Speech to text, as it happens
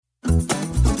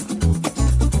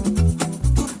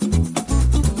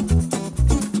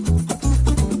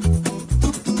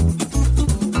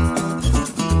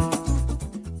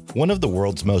one of the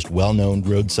world's most well-known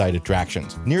roadside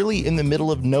attractions, nearly in the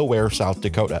middle of nowhere, South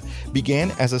Dakota,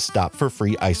 began as a stop for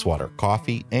free ice water,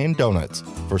 coffee, and donuts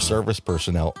for service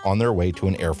personnel on their way to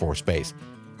an Air Force base.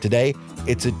 Today,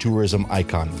 it's a tourism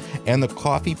icon, and the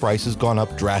coffee price has gone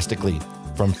up drastically,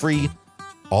 from free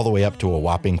all the way up to a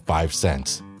whopping 5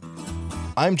 cents.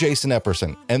 I'm Jason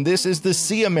Epperson, and this is the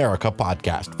See America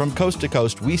podcast. From coast to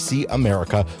coast, we see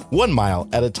America 1 mile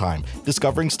at a time,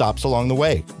 discovering stops along the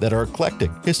way that are eclectic,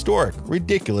 historic,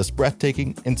 ridiculous,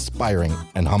 breathtaking, inspiring,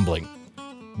 and humbling.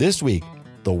 This week,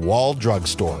 the Wall Drug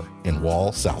Store in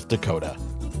Wall, South Dakota.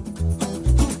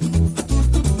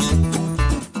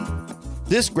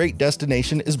 This great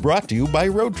destination is brought to you by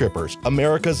Road Trippers,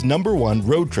 America's #1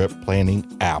 road trip planning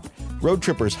app. Road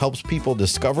Trippers helps people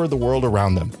discover the world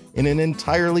around them in an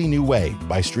entirely new way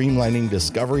by streamlining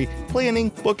discovery,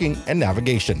 planning, booking, and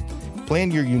navigation.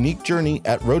 Plan your unique journey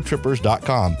at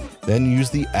roadtrippers.com, then use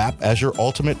the app as your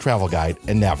ultimate travel guide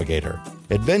and navigator.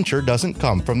 Adventure doesn't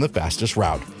come from the fastest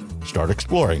route. Start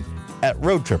exploring at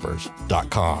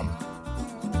roadtrippers.com.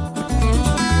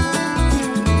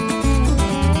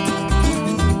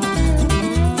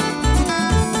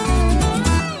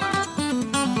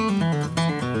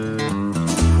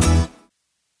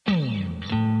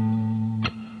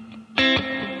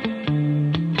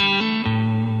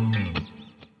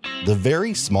 The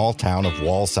very small town of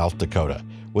Wall, South Dakota,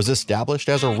 was established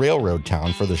as a railroad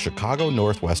town for the Chicago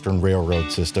Northwestern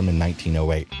Railroad system in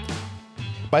 1908.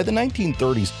 By the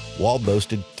 1930s, Wall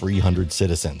boasted 300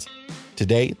 citizens.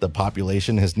 Today, the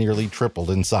population has nearly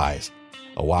tripled in size,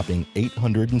 a whopping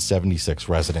 876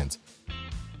 residents.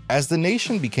 As the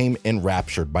nation became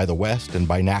enraptured by the West and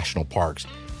by national parks,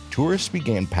 tourists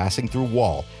began passing through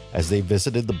Wall as they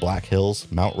visited the Black Hills,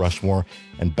 Mount Rushmore,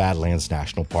 and Badlands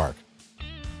National Park.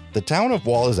 The town of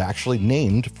Wall is actually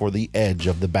named for the edge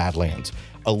of the Badlands,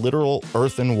 a literal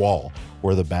earthen wall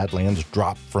where the Badlands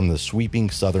drop from the sweeping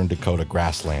southern Dakota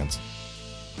grasslands.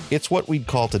 It's what we'd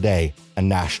call today a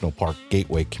national park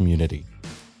gateway community.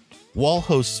 Wall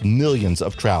hosts millions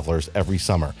of travelers every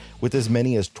summer, with as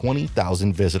many as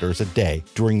 20,000 visitors a day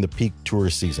during the peak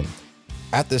tourist season.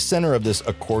 At the center of this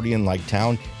accordion-like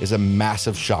town is a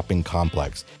massive shopping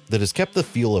complex that has kept the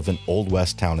feel of an Old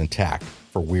West town intact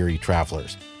for weary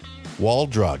travelers. Wall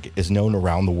Drug is known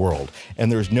around the world,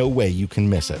 and there's no way you can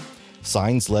miss it.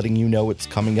 Signs letting you know it's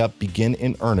coming up begin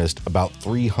in earnest about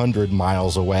 300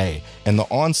 miles away, and the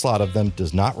onslaught of them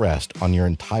does not rest on your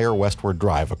entire westward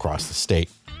drive across the state.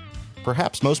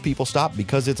 Perhaps most people stop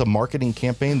because it's a marketing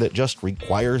campaign that just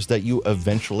requires that you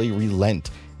eventually relent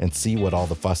and see what all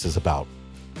the fuss is about.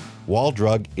 Wall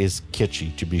Drug is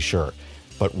kitschy, to be sure,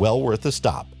 but well worth a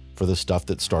stop for the stuff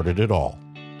that started it all: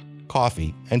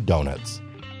 coffee and donuts.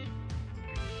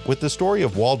 With the story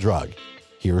of Wall Drug,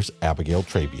 here's Abigail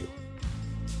Trabue.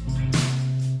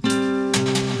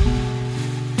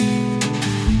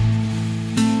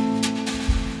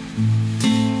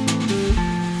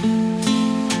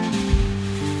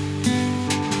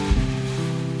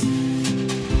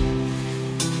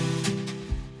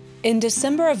 In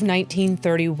December of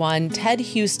 1931, Ted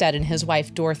Husted and his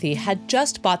wife Dorothy had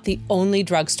just bought the only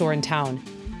drugstore in town.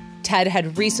 Ted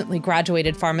had recently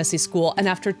graduated pharmacy school, and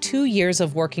after 2 years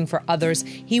of working for others,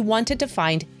 he wanted to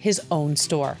find his own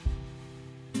store.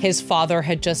 His father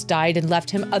had just died and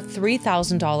left him a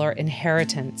 $3,000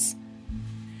 inheritance.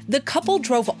 The couple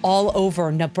drove all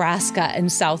over Nebraska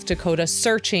and South Dakota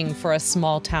searching for a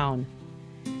small town.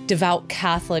 Devout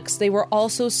Catholics, they were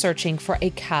also searching for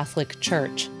a Catholic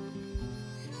church.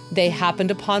 They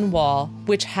happened upon Wall,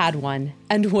 which had one,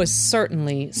 and was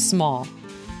certainly small.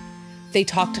 They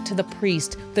talked to the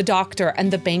priest, the doctor,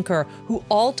 and the banker, who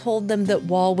all told them that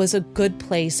Wall was a good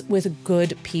place with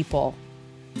good people.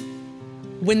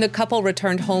 When the couple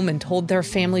returned home and told their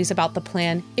families about the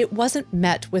plan, it wasn't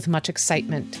met with much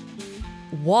excitement.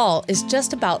 Wall is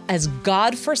just about as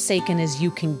God-forsaken as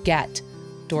you can get,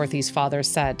 Dorothy's father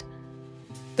said.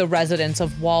 The residents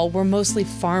of Wall were mostly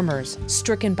farmers,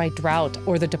 stricken by drought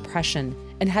or the Depression,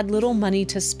 and had little money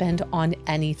to spend on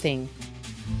anything.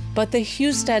 But the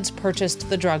Husteds purchased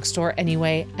the drugstore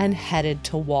anyway and headed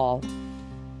to Wall.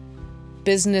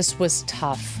 Business was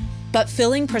tough, but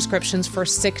filling prescriptions for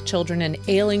sick children and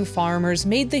ailing farmers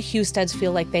made the Husteds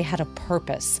feel like they had a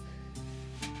purpose.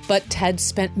 But Ted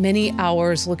spent many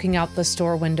hours looking out the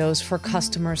store windows for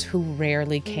customers who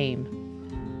rarely came.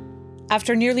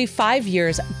 After nearly 5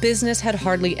 years, business had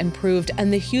hardly improved,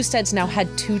 and the Husteds now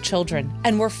had 2 children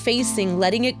and were facing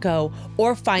letting it go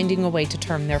or finding a way to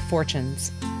turn their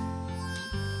fortunes.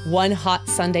 One hot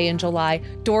Sunday in July,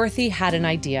 Dorothy had an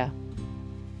idea.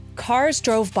 Cars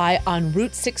drove by on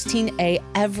Route 16A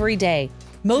every day,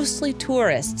 mostly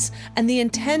tourists, and the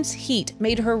intense heat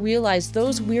made her realize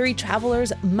those weary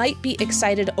travelers might be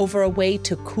excited over a way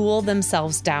to cool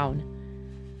themselves down.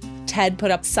 Ted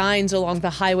put up signs along the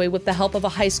highway with the help of a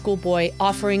high school boy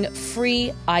offering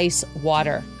free ice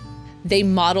water. They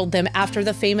modeled them after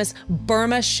the famous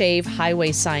Burma Shave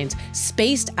highway signs,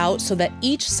 spaced out so that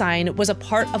each sign was a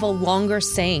part of a longer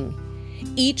saying.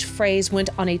 Each phrase went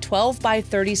on a 12 by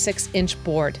 36-inch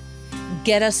board.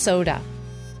 Get a soda.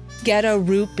 Get a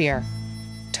root beer.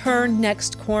 Turn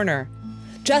next corner.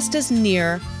 Just as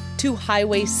near to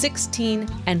Highway 16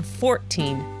 and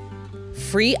 14.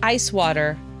 Free ice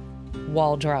water,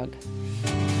 Wall Drug.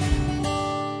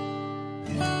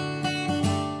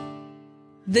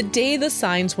 The day the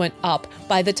signs went up,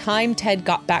 by the time Ted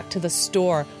got back to the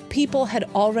store, people had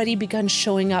already begun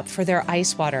showing up for their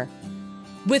ice water,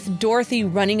 with Dorothy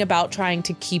running about trying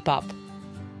to keep up.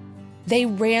 They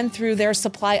ran through their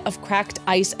supply of cracked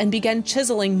ice and began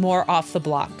chiseling more off the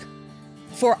block.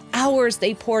 For hours,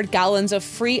 they poured gallons of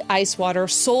free ice water,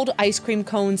 sold ice cream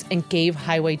cones, and gave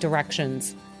highway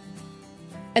directions.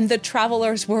 And the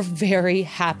travelers were very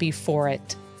happy for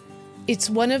it.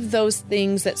 It's one of those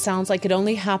things that sounds like it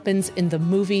only happens in the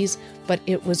movies, but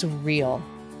it was real.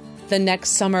 The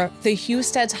next summer, the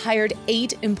Husteds hired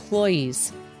 8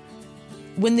 employees.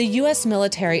 When the U.S.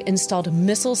 military installed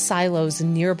missile silos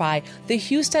nearby, the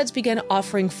Husteds began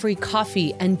offering free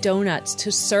coffee and donuts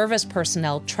to service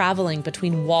personnel traveling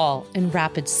between Wall and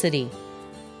Rapid City.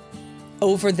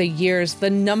 Over the years, the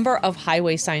number of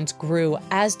highway signs grew,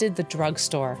 as did the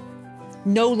drugstore.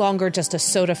 No longer just a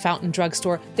soda fountain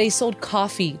drugstore, they sold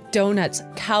coffee, donuts,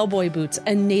 cowboy boots,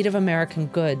 and Native American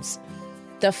goods.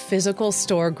 The physical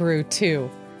store grew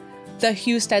too. The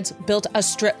Husteds built a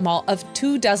strip mall of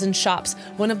 24 shops,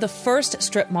 one of the first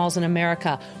strip malls in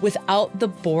America, without the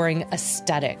boring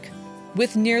aesthetic.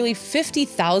 With nearly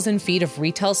 50,000 feet of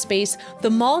retail space,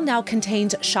 the mall now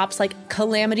contains shops like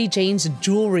Calamity Jane's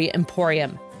Jewelry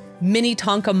Emporium,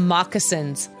 Minnetonka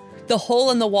Moccasins, the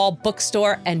Hole-in-the-Wall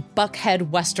Bookstore, and Buckhead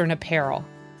Western Apparel.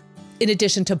 In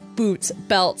addition to boots,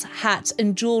 belts, hats,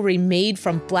 and jewelry made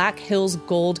from Black Hills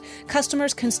gold,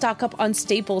 customers can stock up on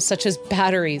staples such as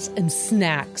batteries and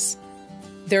snacks.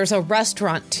 There's a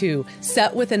restaurant, too,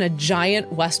 set within a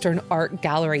giant Western art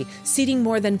gallery, seating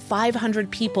more than 500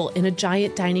 people in a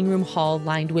giant dining room hall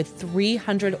lined with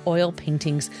 300 oil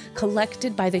paintings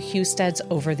collected by the Husteds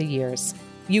over the years.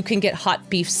 You can get hot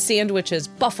beef sandwiches,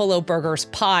 buffalo burgers,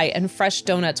 pie, and fresh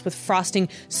donuts with frosting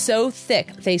so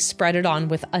thick they spread it on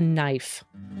with a knife.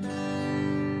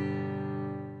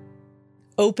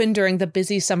 Open during the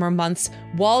busy summer months,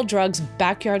 Wall Drug's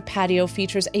backyard patio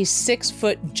features a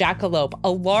 6-foot jackalope, a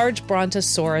large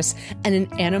brontosaurus, and an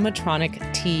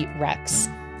animatronic T-Rex.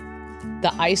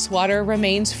 The ice water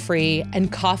remains free,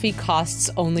 and coffee costs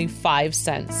only 5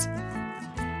 cents.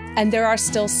 And there are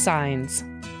still signs.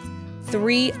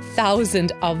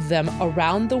 3,000 of them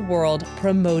around the world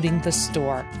promoting the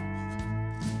store.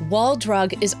 Wall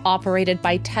Drug is operated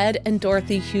by Ted and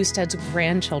Dorothy Husted's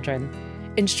grandchildren,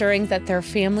 ensuring that their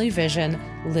family vision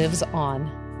lives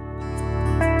on.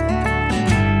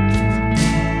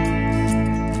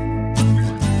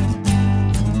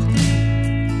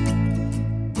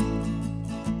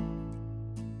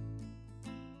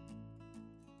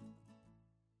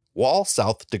 Wall,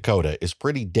 South Dakota is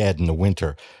pretty dead in the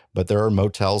winter, but there are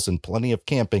motels and plenty of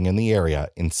camping in the area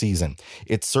in season.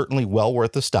 It's certainly well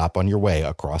worth a stop on your way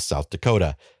across South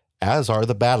Dakota, as are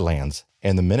the Badlands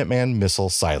and the Minuteman Missile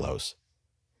Silos.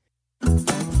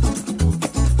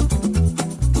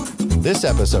 This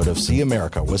episode of See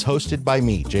America was hosted by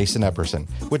me, Jason Epperson,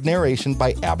 with narration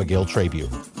by Abigail Trabue.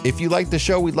 If you like the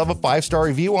show, we'd love a 5-star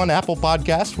review on Apple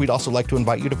Podcasts. We'd also like to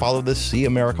invite you to follow the See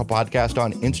America podcast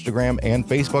on Instagram and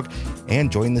Facebook,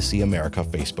 and join the See America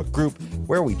Facebook group,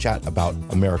 where we chat about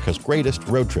America's greatest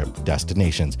road trip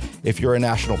destinations. If you're a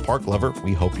national park lover,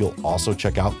 we hope you'll also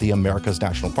check out the America's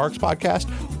National Parks podcast,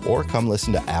 or come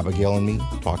listen to Abigail and me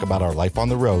talk about our life on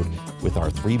the road with our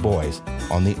 3 boys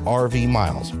on the RV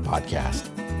Miles podcast.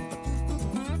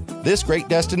 This great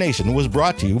destination was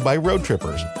brought to you by Road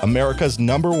Trippers, America's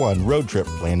 #1 road trip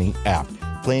planning app.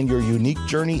 Plan your unique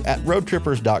journey at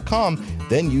roadtrippers.com,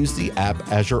 then use the app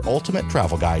as your ultimate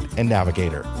travel guide and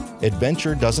navigator.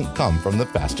 Adventure doesn't come from the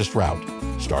fastest route.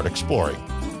 Start exploring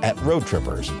at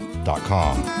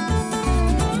roadtrippers.com.